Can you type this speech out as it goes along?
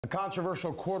A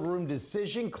controversial courtroom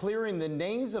decision clearing the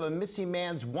names of a missing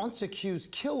man's once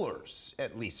accused killers,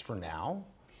 at least for now.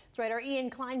 That's right. Our Ian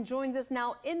Klein joins us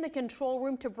now in the control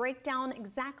room to break down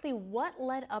exactly what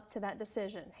led up to that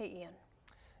decision. Hey, Ian.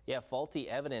 Yeah, faulty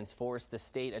evidence forced the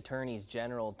state attorneys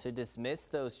general to dismiss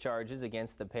those charges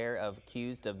against the pair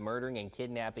accused of murdering and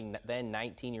kidnapping then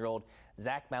 19-year-old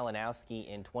Zack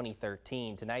Malinowski in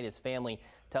 2013. Tonight, his family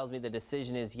tells me the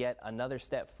decision is yet another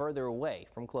step further away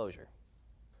from closure.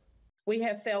 We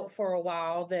have felt for a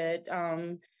while that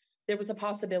there was a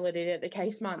possibility that the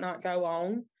case might not go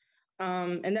on.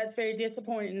 And that's very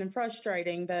disappointing and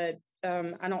frustrating, but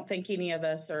I don't think any of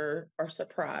us are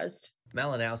surprised.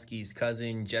 Malinowski's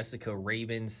cousin, Jessica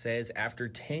Rabin, says after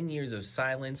 10 years of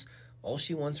silence, all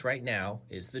she wants right now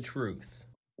is the truth.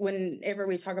 Whenever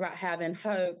we talk about having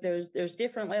hope, there's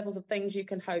different levels of things you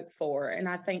can hope for. And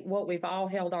I think what we've all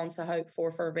held on to hope for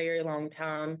a very long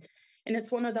time, and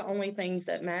it's one of the only things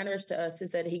that matters to us,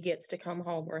 is that he gets to come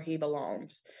home where he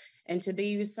belongs and to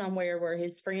be somewhere where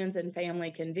his friends and family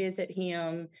can visit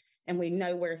him and we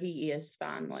know where he is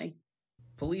finally.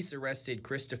 Police arrested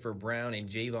Christopher Brown and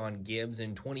Javon Gibbs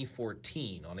in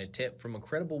 2014 on a tip from a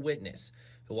credible witness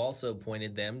who also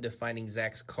pointed them to finding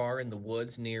Zack's car in the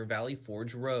woods near Valley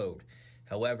Forge Road.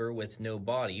 However, with no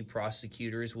body,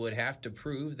 prosecutors would have to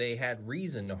prove they had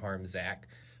reason to harm Zack,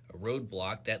 a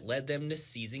roadblock that led them to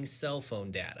seizing cell phone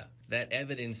data. That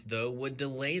evidence, though, would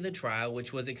delay the trial,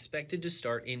 which was expected to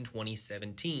start in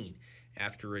 2017,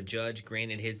 after a judge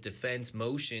granted his defense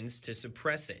motions to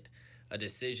suppress it, a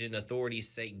decision authorities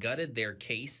say gutted their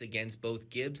case against both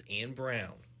Gibbs and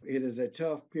Brown. It is a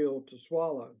tough pill to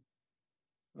swallow,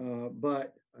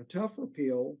 but a tougher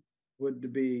pill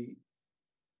would be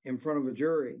in front of a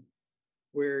jury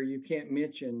where you can't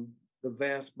mention the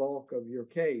vast bulk of your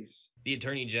case. The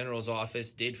Attorney General's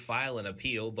office did file an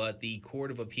appeal, but the Court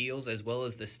of Appeals as well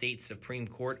as the state Supreme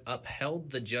Court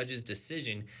upheld the judge's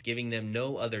decision, giving them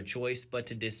no other choice but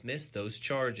to dismiss those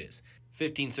charges.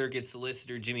 15th Circuit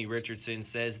Solicitor Jimmy Richardson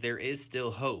says there is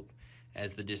still hope,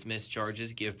 as the dismissed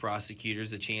charges give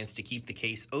prosecutors a chance to keep the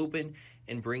case open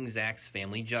and bring Zack's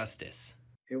family justice.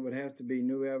 It would have to be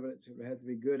new evidence. It would have to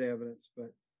be good evidence,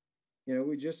 but,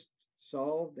 we just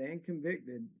solved and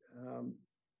convicted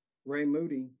Ray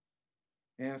Moody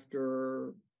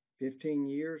after 15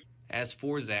 years. As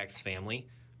for Zack's family,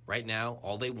 right now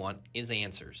all they want is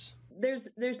answers. There's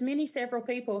several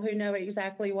people who know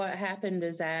exactly what happened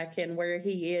to Zack and where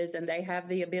he is, and they have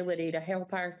the ability to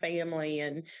help our family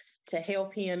and to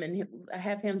help him and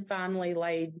have him finally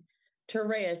laid to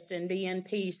rest and be in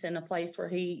peace in a place where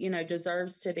he,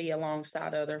 deserves to be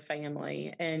alongside other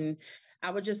family. And I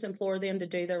would just implore them to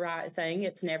do the right thing.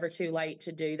 It's never too late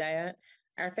to do that.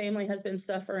 Our family has been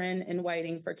suffering and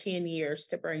waiting for 10 years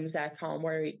to bring Zack home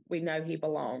where we know he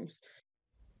belongs.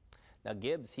 Now,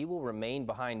 Gibbs, he will remain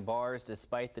behind bars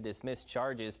despite the dismissed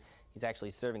charges. He's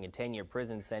actually serving a 10-year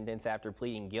prison sentence after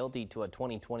pleading guilty to a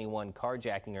 2021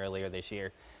 carjacking earlier this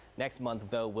year. Next month,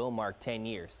 though, will mark 10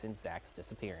 years since Zack's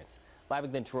disappearance. Live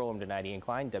in the control room tonight, Ian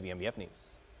Klein, WMBF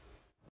News.